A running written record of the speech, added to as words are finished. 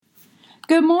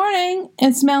Good morning.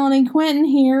 It's Melanie Quinton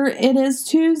here. It is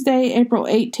Tuesday, April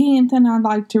 18th, and I'd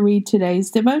like to read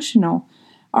today's devotional.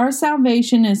 Our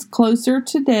salvation is closer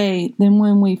today than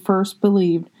when we first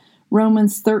believed.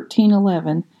 Romans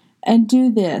 13:11. And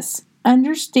do this,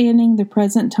 understanding the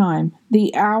present time.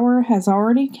 The hour has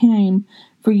already came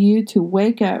for you to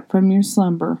wake up from your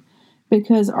slumber,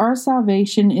 because our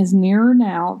salvation is nearer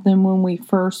now than when we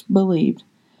first believed.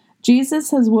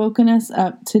 Jesus has woken us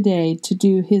up today to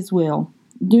do His will.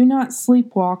 Do not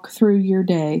sleepwalk through your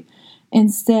day.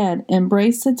 Instead,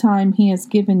 embrace the time He has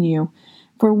given you,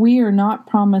 for we are not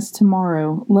promised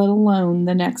tomorrow, let alone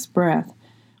the next breath.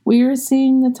 We are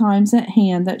seeing the times at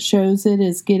hand that shows it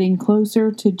is getting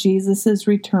closer to Jesus'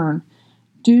 return.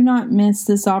 Do not miss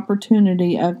this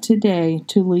opportunity of today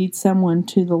to lead someone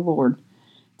to the Lord.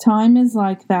 Time is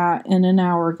like that in an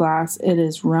hourglass. It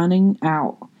is running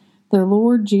out. The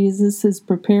Lord Jesus is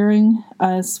preparing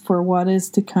us for what is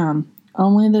to come.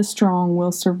 Only the strong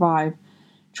will survive.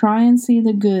 Try and see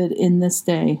the good in this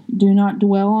day. Do not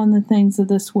dwell on the things of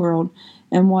this world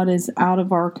and what is out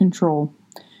of our control.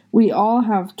 We all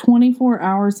have 24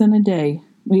 hours in a day.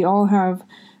 We all have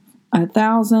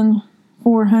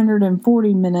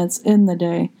 1,440 minutes in the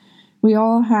day. We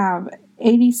all have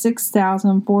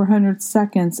 86,400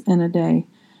 seconds in a day.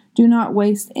 Do not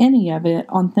waste any of it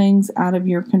on things out of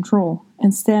your control.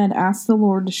 Instead, ask the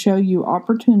Lord to show you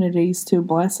opportunities to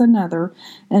bless another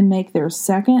and make their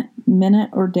second, minute,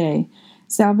 or day.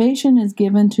 Salvation is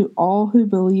given to all who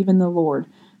believe in the Lord.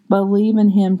 Believe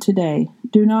in Him today.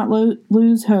 Do not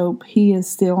lose hope. He is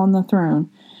still on the throne.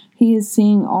 He is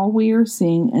seeing all we are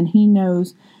seeing, and He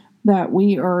knows that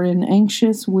we are in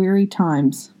anxious, weary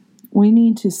times. We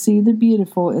need to see the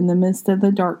beautiful in the midst of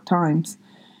the dark times.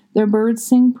 The birds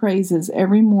sing praises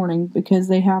every morning because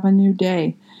they have a new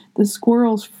day. The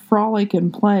squirrels frolic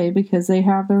and play because they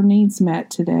have their needs met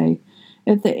today.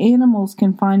 If the animals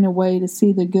can find a way to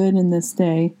see the good in this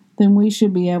day, then we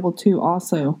should be able to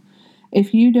also.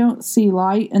 If you don't see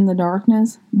light in the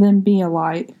darkness, then be a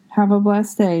light. Have a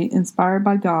blessed day, inspired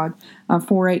by God, on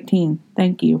 4/18.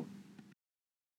 Thank you.